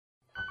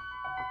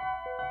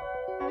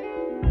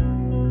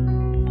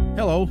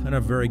Hello, and a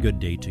very good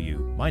day to you.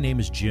 My name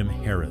is Jim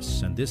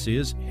Harris, and this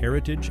is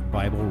Heritage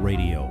Bible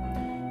Radio.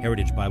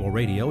 Heritage Bible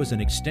Radio is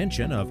an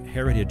extension of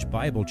Heritage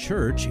Bible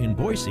Church in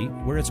Boise,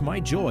 where it's my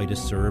joy to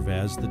serve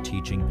as the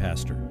teaching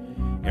pastor.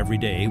 Every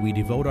day, we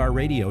devote our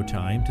radio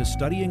time to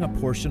studying a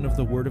portion of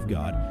the Word of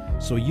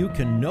God so you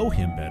can know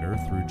Him better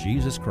through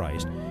Jesus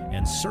Christ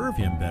and serve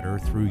Him better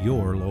through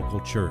your local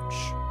church.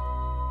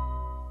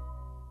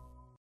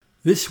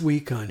 This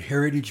week on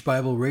Heritage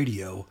Bible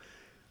Radio,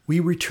 we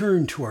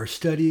return to our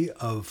study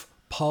of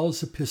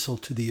Paul's epistle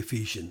to the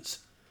Ephesians.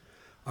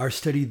 Our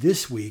study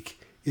this week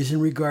is in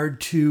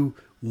regard to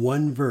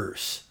one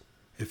verse,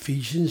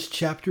 Ephesians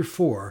chapter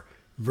 4,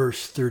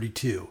 verse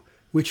 32,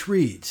 which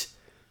reads,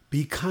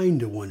 "Be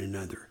kind to one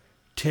another,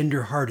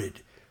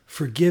 tenderhearted,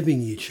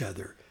 forgiving each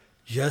other,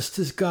 just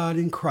as God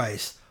in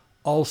Christ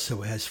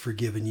also has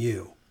forgiven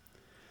you."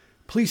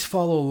 Please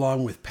follow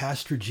along with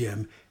Pastor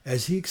Jim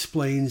as he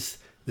explains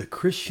the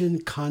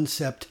Christian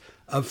concept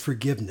of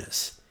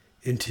forgiveness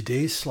in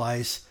today's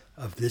slice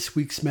of this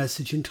week's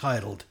message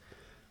entitled,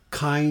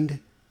 Kind,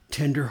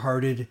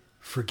 Tenderhearted,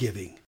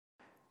 Forgiving.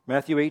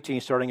 Matthew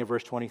 18, starting at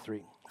verse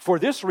 23. "For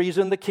this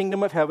reason the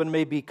kingdom of heaven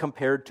may be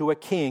compared to a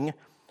king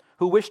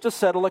who wished to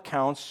settle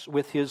accounts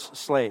with his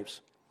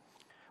slaves.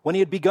 When he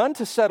had begun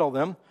to settle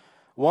them,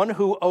 one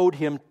who owed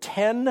him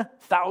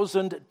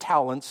 10,000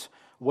 talents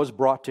was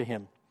brought to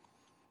him.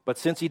 But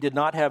since he did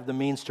not have the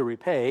means to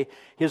repay,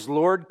 his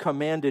Lord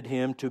commanded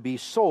him to be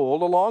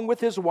sold along with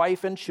his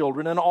wife and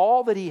children and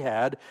all that he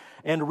had,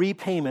 and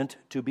repayment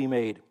to be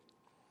made.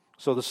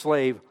 So the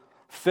slave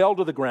fell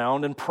to the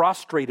ground and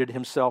prostrated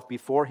himself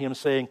before him,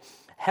 saying,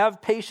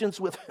 'Have patience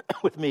with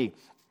me,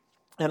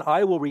 and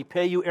I will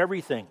repay you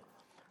everything.'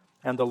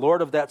 And the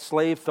Lord of that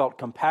slave felt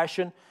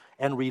compassion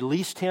and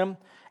released him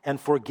and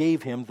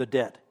forgave him the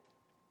debt.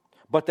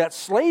 But that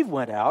slave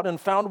went out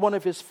and found one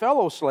of his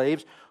fellow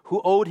slaves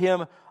who owed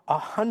him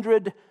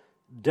 100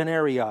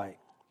 denarii.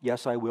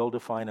 Yes, I will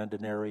define a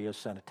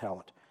denarius and a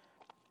talent.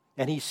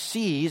 And he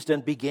seized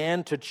and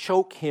began to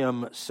choke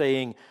him,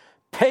 saying,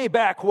 'Pay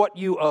back what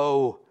you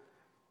owe.'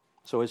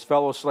 So his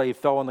fellow slave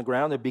fell on the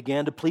ground and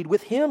began to plead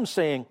with him,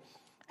 saying,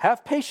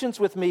 'Have patience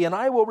with me, and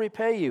I will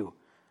repay you.'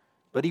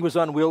 But he was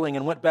unwilling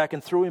and went back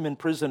and threw him in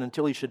prison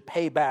until he should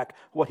pay back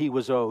what he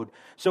was owed.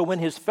 So when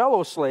his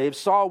fellow slaves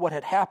saw what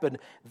had happened,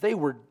 they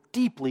were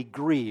deeply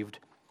grieved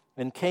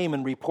and came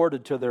and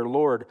reported to their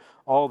Lord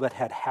all that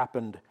had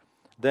happened.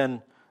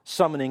 Then,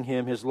 summoning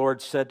him, his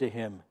Lord said to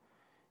him,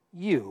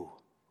 'You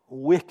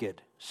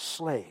wicked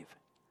slave,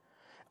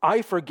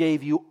 I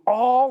forgave you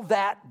all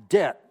that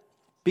debt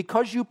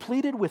because you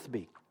pleaded with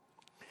me.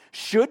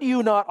 Should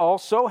you not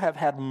also have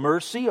had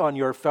mercy on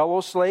your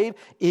fellow slave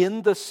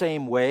in the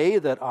same way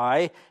that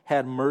I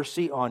had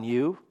mercy on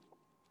you?'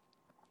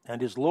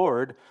 And his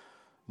Lord,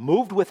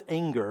 moved with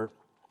anger,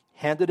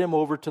 handed him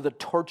over to the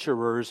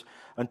torturers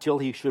until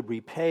he should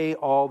repay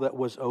all that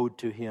was owed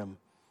to him."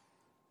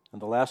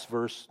 And the last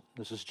verse,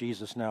 this is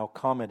Jesus now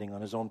commenting on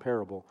his own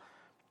parable.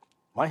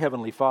 "My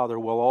heavenly Father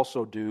will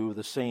also do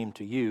the same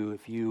to you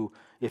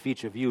if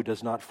each of you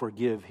does not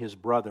forgive his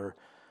brother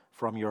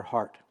from your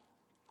heart."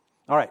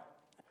 All right.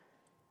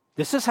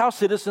 This is how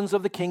citizens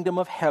of the kingdom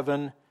of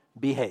heaven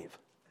behave.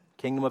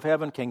 Kingdom of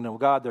heaven, kingdom of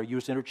God, they're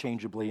used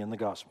interchangeably in the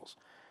Gospels.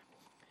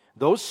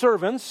 Those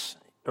servants,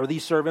 or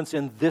these servants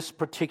in this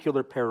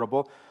particular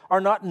parable,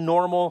 are not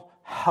normal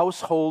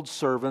household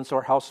servants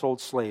or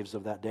household slaves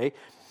of that day.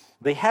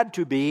 They had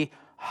to be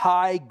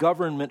high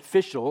government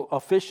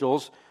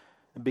officials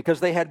because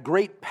they had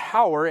great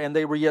power and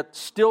they were yet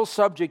still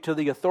subject to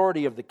the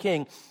authority of the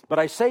king. But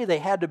I say they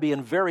had to be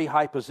in very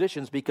high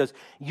positions because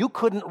you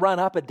couldn't run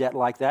up a debt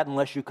like that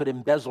unless you could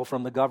embezzle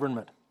from the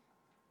government.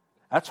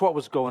 That's what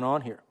was going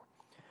on here.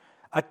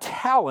 A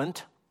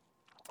talent,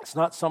 it's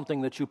not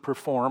something that you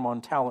perform on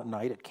talent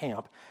night at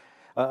camp.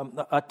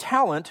 A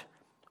talent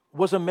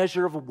was a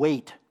measure of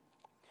weight.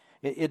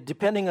 It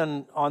depending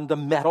on the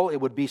metal, it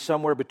would be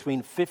somewhere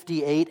between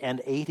 58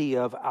 and 80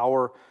 of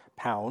our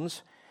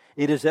pounds.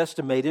 It is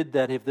estimated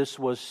that if this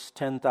was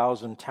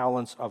 10,000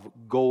 talents of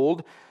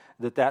gold,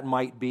 that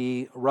might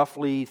be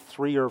roughly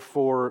 $3 or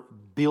 $4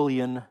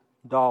 billion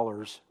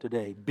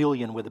today.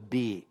 Billion with a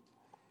B.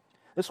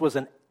 This was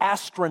an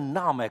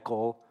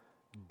astronomical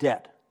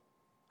debt.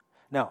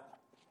 Now,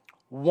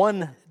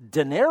 one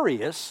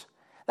denarius,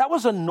 that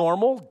was a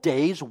normal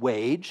day's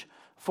wage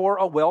for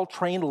a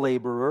well-trained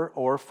laborer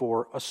or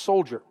for a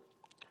soldier.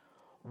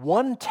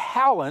 One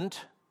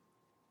talent,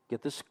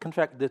 get this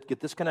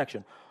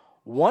connection,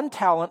 one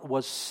talent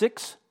was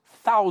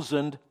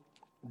 6,000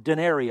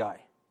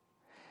 denarii.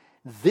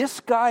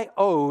 This guy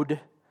owed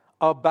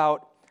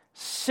about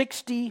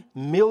 60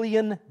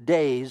 million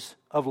days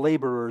of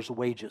laborers'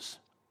 wages.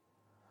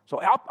 So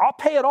I'll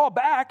pay it all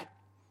back.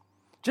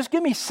 Just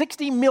give me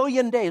 60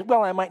 million days.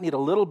 Well, I might need a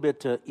little bit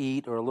to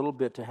eat or a little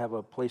bit to have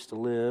a place to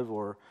live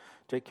or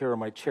take care of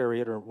my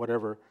chariot or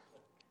whatever.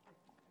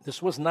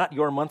 This was not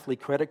your monthly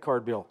credit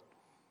card bill.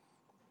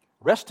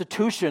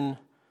 Restitution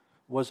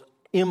was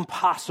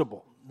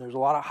impossible. There's a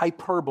lot of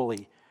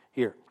hyperbole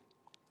here.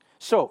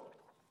 So,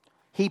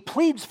 He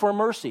pleads for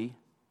mercy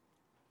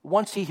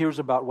once he hears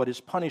about what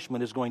his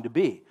punishment is going to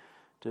be.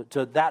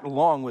 To that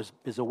long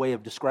is a way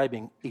of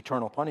describing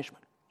eternal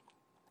punishment.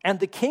 And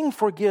the king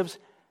forgives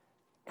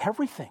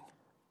everything.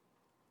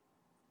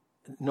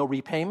 No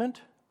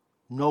repayment,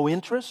 no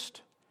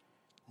interest,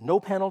 no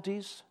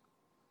penalties,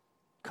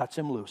 cuts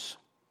him loose.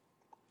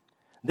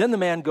 Then the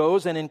man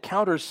goes and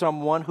encounters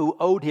someone who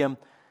owed him.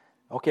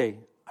 Okay,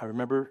 I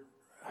remember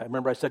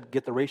I said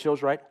get the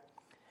ratios right.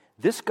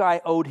 This guy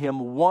owed him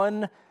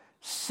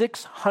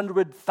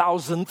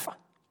 1/600,000th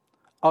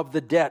of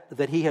the debt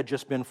that he had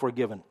just been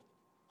forgiven.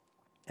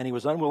 And he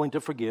was unwilling to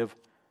forgive.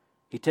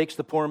 He takes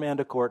the poor man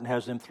to court and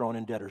has him thrown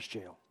in debtor's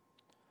jail.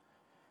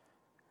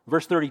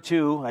 Verse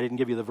 32, I didn't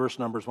give you the verse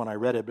numbers when I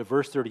read it, but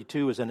verse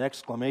 32 is an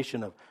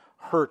exclamation of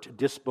hurt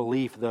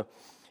disbelief.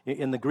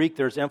 In the Greek,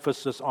 there's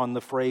emphasis on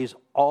the phrase,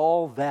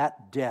 all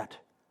that debt.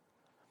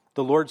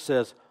 The Lord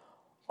says,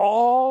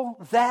 all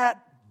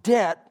that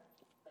debt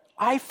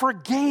I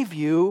forgave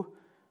you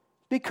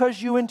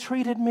because you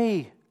entreated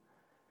me.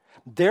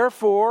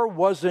 Therefore,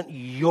 wasn't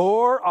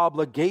your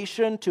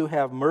obligation to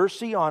have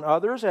mercy on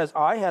others as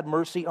I had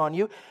mercy on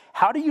you?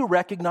 How do you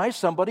recognize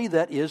somebody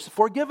that is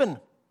forgiven?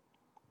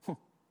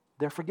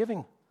 They're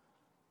forgiving.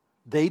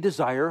 They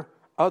desire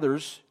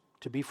others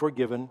to be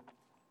forgiven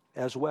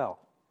as well.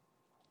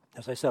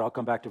 As I said, I'll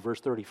come back to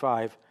verse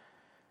 35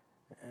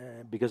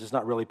 because it's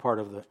not really part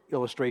of the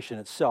illustration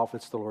itself.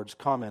 It's the Lord's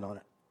comment on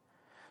it.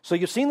 So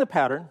you've seen the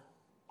pattern.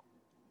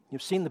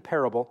 You've seen the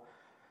parable.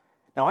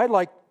 Now I'd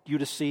like you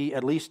to see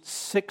at least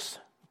 6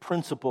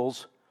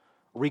 principles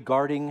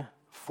regarding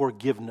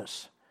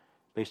forgiveness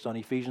based on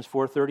Ephesians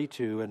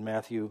 4:32 and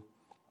Matthew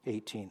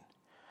 18.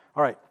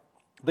 All right.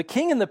 The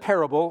king in the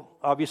parable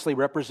obviously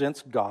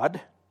represents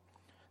God.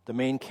 The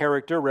main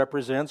character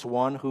represents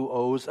one who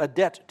owes a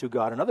debt to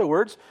God. In other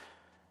words,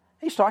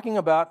 he's talking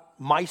about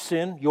my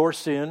sin, your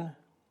sin,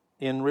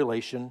 in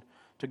relation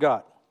to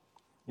God.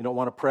 You don't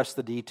want to press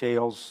the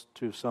details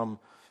to some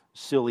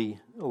silly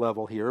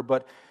level here,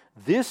 but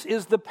this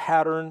is the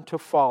pattern to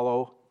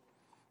follow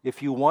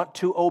if you want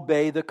to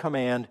obey the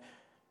command,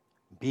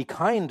 be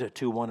kind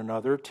to one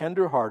another,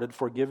 tenderhearted,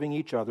 forgiving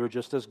each other,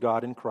 just as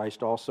God in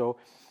Christ also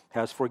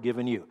has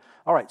forgiven you.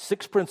 All right,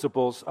 6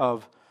 principles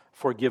of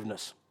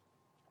forgiveness.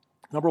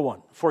 Number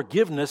 1,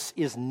 forgiveness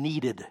is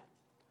needed. A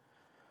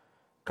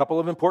couple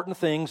of important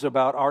things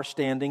about our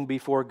standing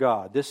before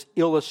God. This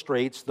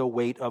illustrates the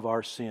weight of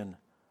our sin.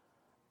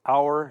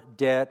 Our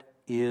debt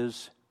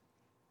is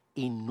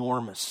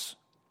enormous.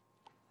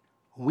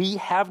 We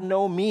have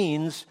no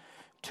means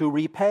to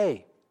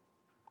repay.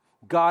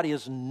 God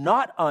is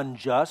not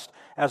unjust.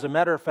 As a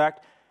matter of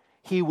fact,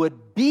 He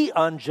would be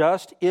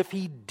unjust if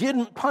He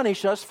didn't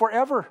punish us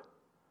forever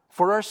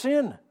for our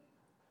sin.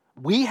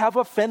 We have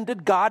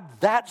offended God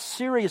that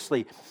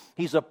seriously.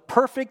 He's a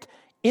perfect,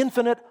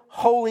 infinite,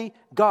 holy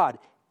God.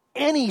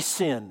 Any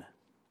sin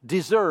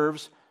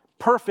deserves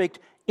perfect,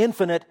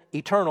 infinite,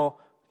 eternal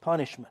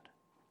punishment.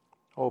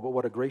 Oh, but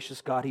what a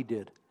gracious God He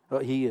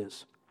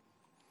is.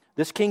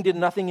 This king did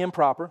nothing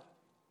improper.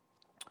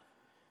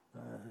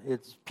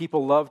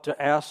 People love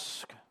to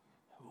ask,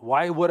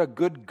 why would a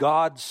good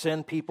God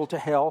send people to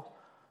hell?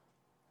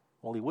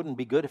 Well, He wouldn't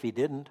be good if He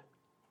didn't.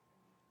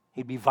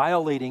 He'd be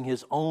violating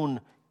His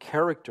own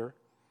character.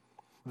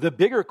 The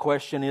bigger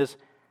question is,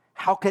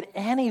 how could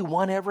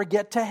anyone ever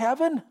get to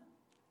heaven?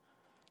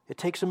 It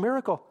takes a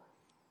miracle.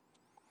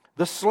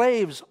 The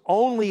slave's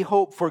only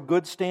hope for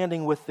good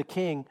standing with the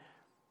king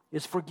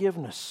is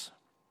forgiveness.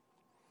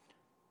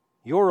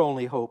 Your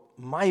only hope,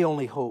 my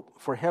only hope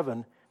for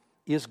heaven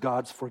is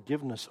God's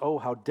forgiveness. Oh,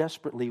 how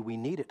desperately we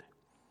need it.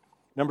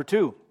 Number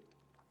 2,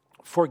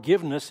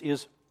 forgiveness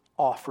is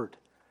offered.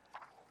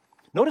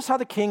 Notice how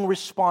the king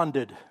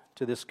responded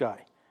to this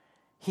guy.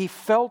 He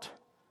felt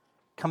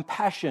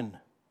compassion.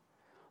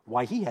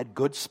 Why, he had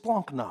good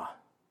splunkna.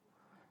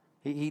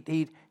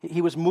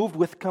 He was moved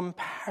with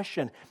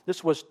compassion.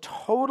 This was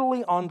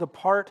totally on the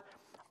part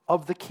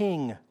of the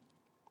king.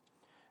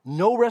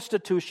 No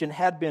restitution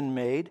had been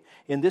made.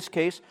 In this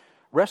case,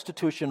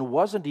 restitution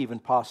wasn't even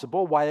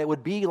possible. Why, it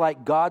would be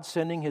like God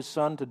sending His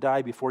Son to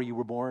die before you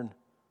were born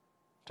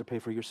to pay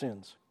for your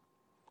sins.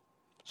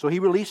 So He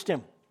released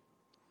him.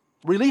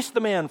 Released the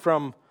man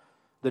from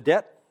the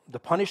debt, the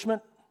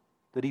punishment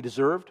that he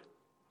deserved.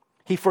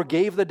 He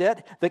forgave the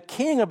debt. The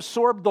king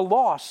absorbed the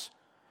loss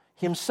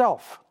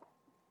himself.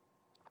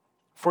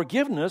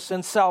 Forgiveness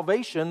and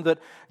salvation that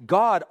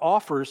God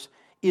offers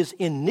is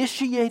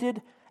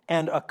initiated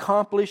and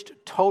accomplished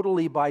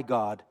totally by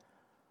God.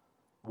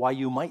 Why,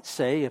 you might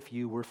say, if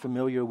you were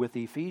familiar with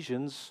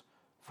Ephesians,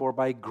 for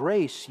by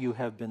grace you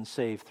have been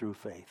saved through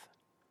faith.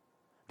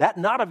 That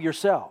not of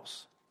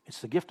yourselves,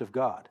 it's the gift of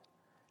God,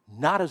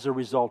 not as a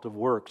result of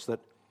works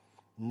that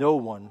no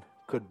one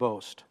could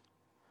boast.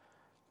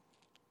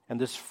 And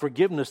this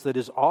forgiveness that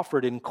is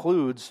offered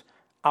includes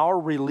our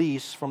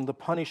release from the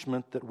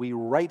punishment that we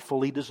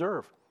rightfully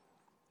deserve.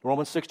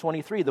 Romans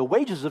 6:23, the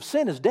wages of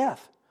sin is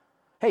death.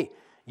 Hey,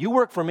 you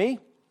work for me,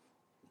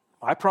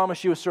 I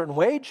promise you a certain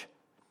wage,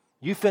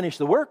 you finish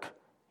the work,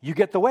 you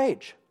get the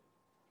wage.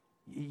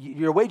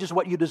 Your wage is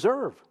what you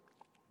deserve.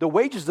 The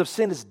wages of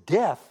sin is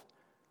death,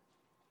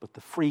 but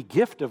the free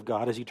gift of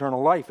God is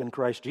eternal life in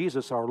Christ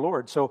Jesus our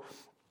Lord. So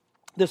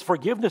this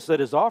forgiveness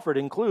that is offered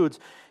includes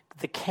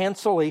the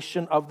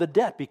cancellation of the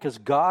debt because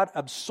God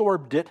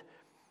absorbed it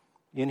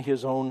in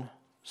His own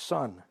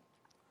Son.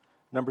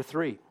 Number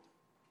 3,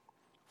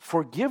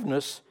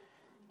 forgiveness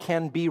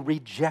can be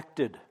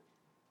rejected.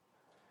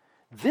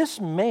 This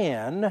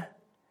man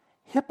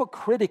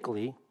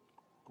hypocritically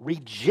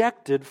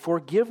rejected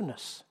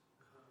forgiveness.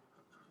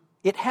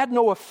 It had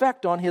no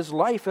effect on his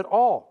life at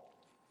all.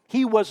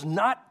 He was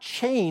not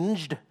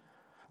changed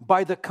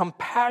by the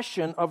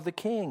compassion of the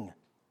king.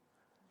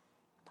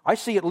 I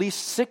see at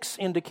least 6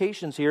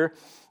 indications here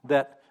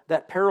that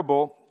that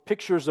parable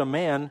pictures a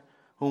man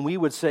whom we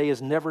would say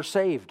is never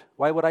saved.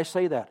 Why would I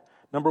say that?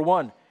 Number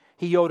 1,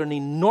 he owed an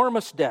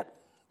enormous debt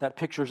that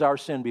pictures our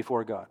sin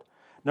before God.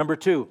 Number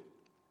 2,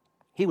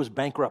 he was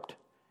bankrupt.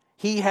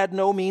 He had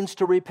no means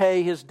to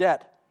repay his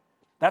debt.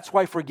 That's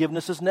why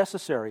forgiveness is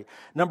necessary.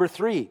 Number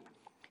 3,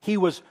 he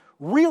was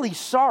really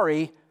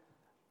sorry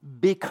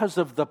because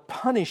of the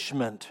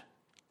punishment,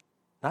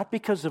 not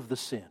because of the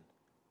sin.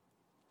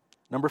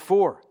 Number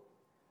 4,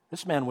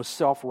 this man was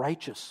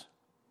self-righteous.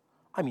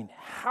 I mean,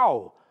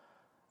 how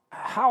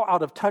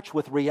out of touch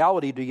with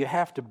reality do you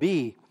have to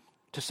be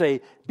to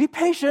say, be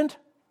patient,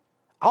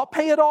 I'll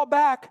pay it all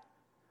back.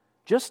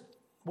 Just,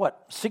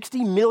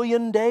 60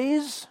 million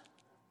days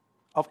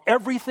of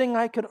everything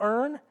I could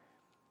earn?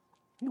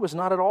 He was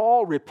not at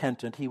all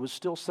repentant. He was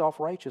still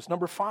self-righteous.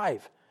 Number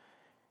 5,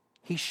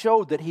 he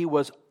showed that he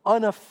was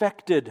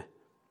unaffected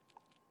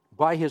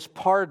by his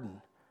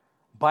pardon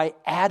by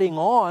adding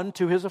on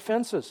to his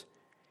offenses.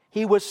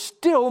 He was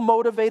still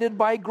motivated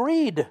by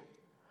greed.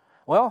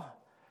 Well,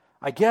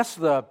 I guess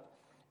the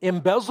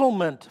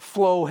embezzlement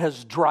flow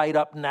has dried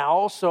up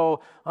now,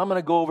 so I'm going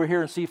to go over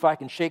here and see if I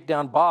can shake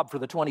down Bob for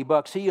the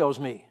 $20 he owes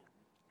me.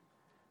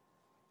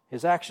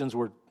 His actions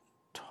were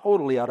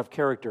totally out of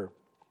character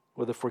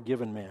with a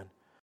forgiven man.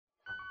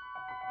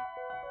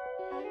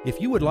 If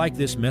you would like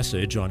this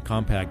message on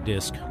compact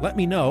disc, let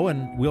me know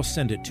and we'll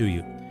send it to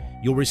you.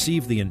 You'll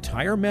receive the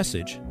entire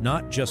message,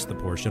 not just the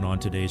portion on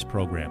today's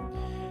program.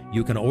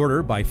 You can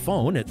order by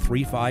phone at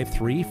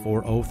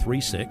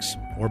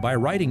 353-4036 or by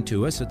writing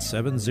to us at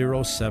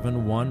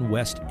 7071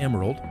 West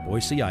Emerald,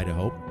 Boise,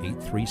 Idaho,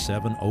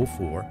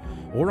 83704,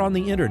 or on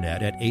the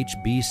internet at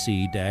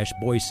hbc-boise.org.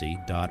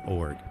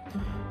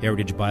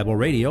 Heritage Bible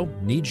Radio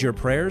needs your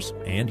prayers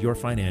and your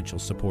financial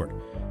support.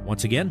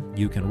 Once again,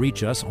 you can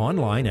reach us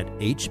online at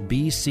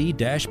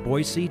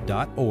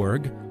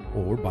hbc-boise.org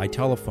or by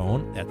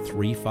telephone at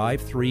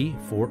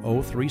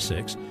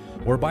 353-4036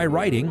 or by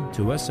writing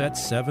to us at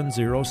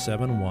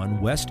 7071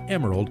 West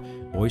Emerald,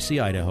 Boise,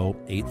 Idaho,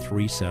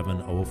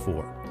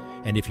 83704.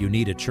 And if you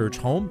need a church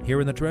home here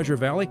in the Treasure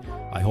Valley,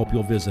 I hope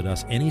you'll visit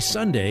us any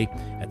Sunday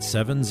at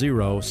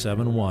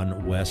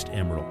 7071 West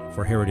Emerald.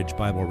 For Heritage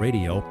Bible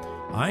Radio,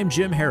 I'm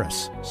Jim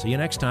Harris. See you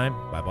next time.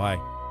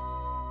 Bye-bye.